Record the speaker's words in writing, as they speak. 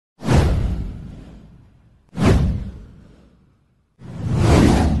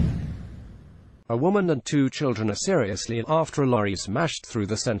A woman and 2 children are seriously after a lorry smashed through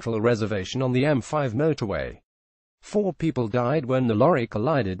the central reservation on the M5 motorway. 4 people died when the lorry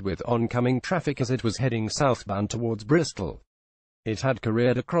collided with oncoming traffic as it was heading southbound towards Bristol. It had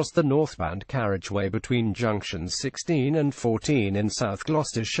careered across the northbound carriageway between junctions 16 and 14 in South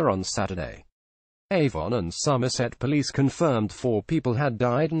Gloucestershire on Saturday. Avon and Somerset police confirmed 4 people had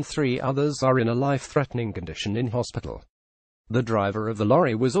died and 3 others are in a life-threatening condition in hospital. The driver of the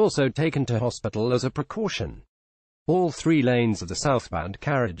lorry was also taken to hospital as a precaution. All 3 lanes of the southbound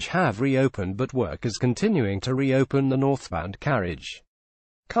carriage have reopened, but work is continuing to reopen the northbound carriage.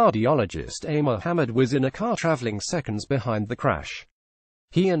 Cardiologist A. Mohammed was in a car traveling seconds behind the crash.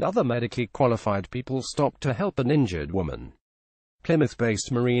 He and other medically qualified people stopped to help an injured woman. Plymouth-based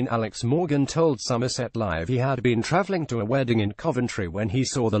Marine Alex Morgan told Somerset Live he had been traveling to a wedding in Coventry when he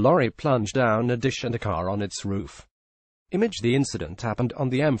saw the lorry plunge down a ditch and a car on its roof. The incident happened on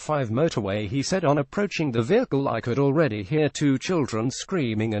the M5 motorway. He said, on approaching the vehicle I could already hear 2 children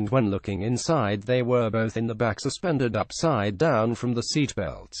screaming, and when looking inside they were both in the back suspended upside down from the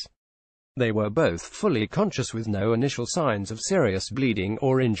seatbelts. They were both fully conscious with no initial signs of serious bleeding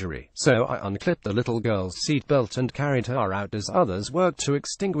or injury, so I unclipped the little girl's seatbelt and carried her out as others worked to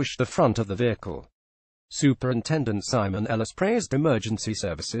extinguish the front of the vehicle. Superintendent Simon Ellis praised emergency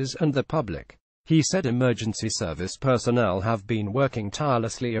services and the public. He said emergency service personnel have been working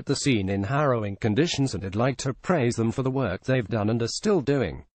tirelessly at the scene in harrowing conditions, and I'd like to praise them for the work they've done and are still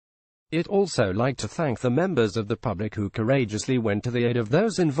doing. I'd also like to thank the members of the public who courageously went to the aid of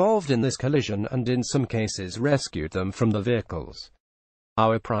those involved in this collision and in some cases rescued them from the vehicles.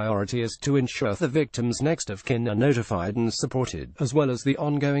 Our priority is to ensure the victims' next of kin are notified and supported, as well as the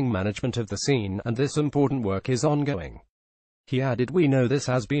ongoing management of the scene, and this important work is ongoing. He added, we know this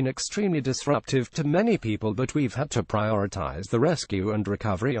has been extremely disruptive to many people, but we've had to prioritize the rescue and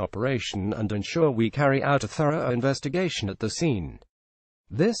recovery operation and ensure we carry out a thorough investigation at the scene.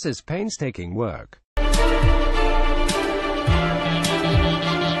 This is painstaking work.